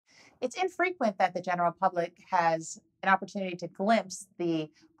It's infrequent that the general public has an opportunity to glimpse the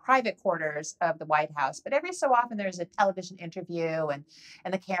private quarters of the White House, but every so often there's a television interview and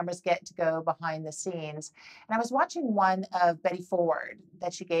the cameras get to go behind the scenes. And I was watching one of Betty Ford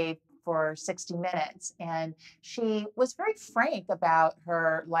that she gave for 60 Minutes, and she was very frank about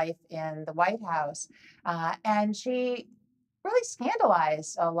her life in the White House. And she really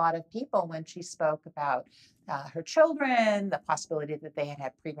scandalized a lot of people when she spoke about her children, the possibility that they had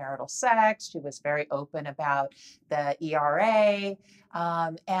had premarital sex. She was very open about the ERA.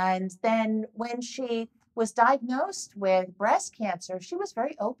 And then when she was diagnosed with breast cancer, she was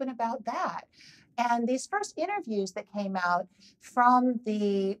very open about that. And these first interviews that came out from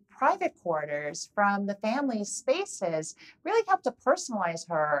the private quarters, from the family spaces, really helped to personalize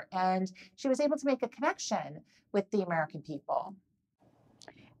her. And she was able to make a connection with the American people.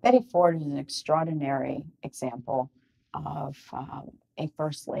 Betty Ford is an extraordinary example of a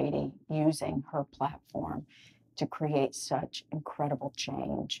first lady using her platform to create such incredible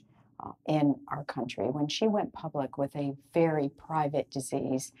change in our country. When she went public with a very private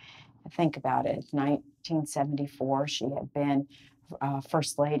disease, think about it, 1974, she had been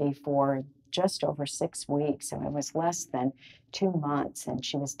first lady for just over 6 weeks, so it was less than 2 months, and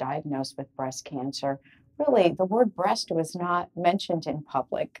she was diagnosed with breast cancer. Really, the word breast was not mentioned in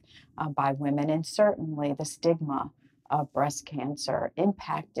public by women, and certainly the stigma of breast cancer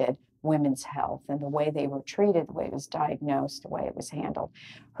impacted women's health and the way they were treated, the way it was diagnosed, the way it was handled.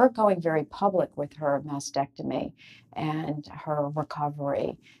 Her going very public with her mastectomy and her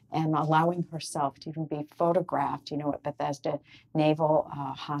recovery and allowing herself to even be photographed, at Bethesda Naval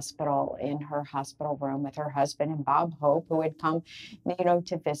Hospital in her hospital room with her husband and Bob Hope, who had come,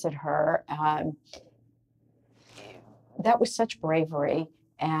 to visit her. That was such bravery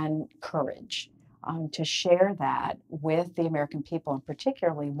and courage to share that with the American people and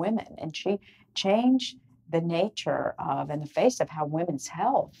particularly women. And she changed the nature of and the face of how women's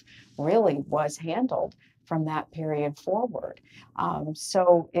health really was handled from that period forward.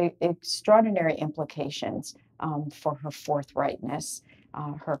 So extraordinary implications for her forthrightness,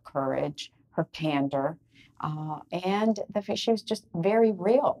 her courage, her candor, and she was just very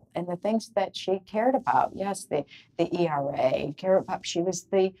real in the things that she cared about. Yes, the ERA, cared about. She was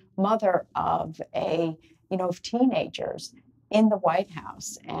the mother of of teenagers in the White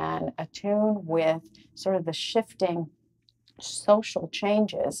House and attuned with sort of the shifting social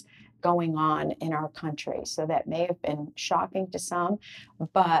changes going on in our country. So that may have been shocking to some,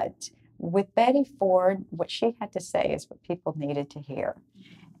 but with Betty Ford, what she had to say is what people needed to hear.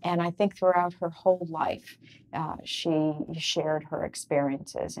 And I think throughout her whole life, she shared her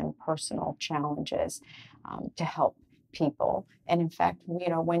experiences and personal challenges to help people. And in fact,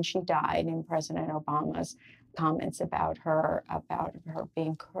 when she died, in President Obama's comments about her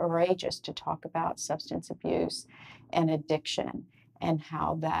being courageous to talk about substance abuse and addiction and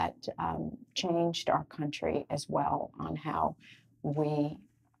how that changed our country as well on how we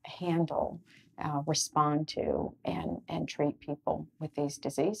handle respond to and treat people with these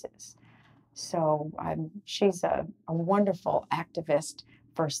diseases. So she's a wonderful activist,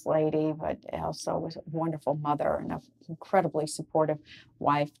 first lady, but also was a wonderful mother and an incredibly supportive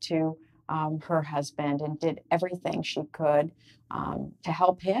wife to her husband, and did everything she could to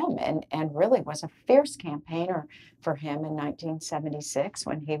help him, and really was a fierce campaigner for him in 1976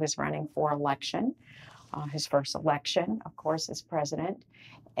 when he was running for election, his first election, of course, as president.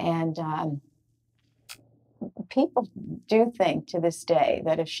 And people do think to this day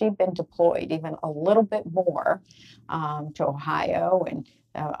that if she'd been deployed even a little bit more to Ohio and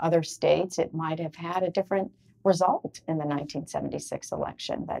other states, it might have had a different result in the 1976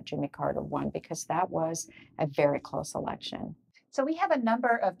 election that Jimmy Carter won, because that was a very close election. So we have a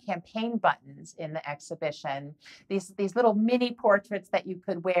number of campaign buttons in the exhibition, these little mini portraits that you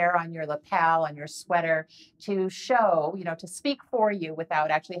could wear on your lapel, on your sweater, to show, to speak for you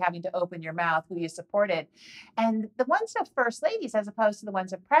without actually having to open your mouth, who you supported. And the ones of first ladies, as opposed to the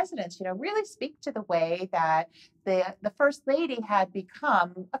ones of presidents, really speak to the way that the first lady had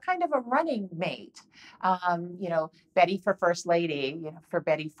become a kind of a running mate. Betty for first lady, for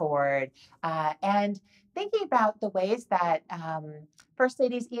Betty Ford, and thinking about the ways that first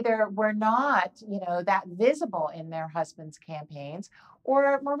ladies either were not, that visible in their husbands' campaigns,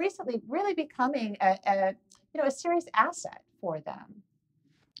 or more recently, really becoming a serious asset for them.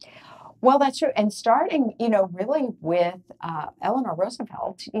 Well, that's true. And starting, really with Eleanor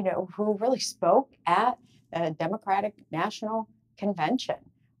Roosevelt, who really spoke at a Democratic National Convention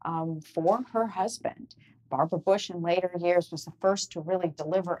for her husband. Barbara Bush in later years was the first to really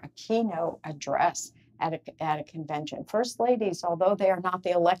deliver a keynote address at a convention. First ladies, although they are not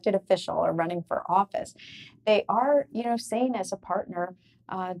the elected official or running for office, they are, seen as a partner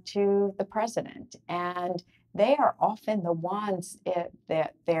to the president. And they are often the ones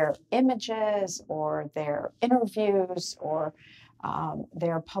that their images or their interviews or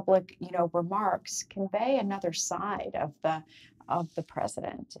their public, remarks convey another side of the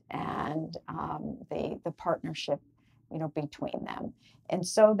president and the partnership, between them. And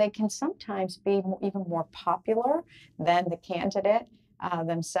so they can sometimes be even more popular than the candidate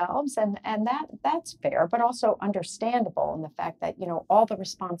themselves, and that's fair, but also understandable in the fact that all the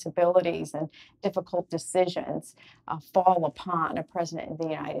responsibilities and difficult decisions fall upon a president of the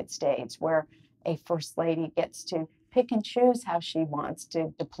United States, where a first lady gets to pick and choose how she wants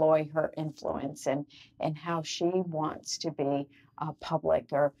to deploy her influence and how she wants to be public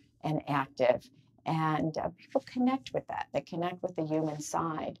and active. And people connect with that. They connect with the human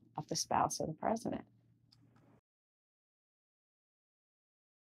side of the spouse of the president.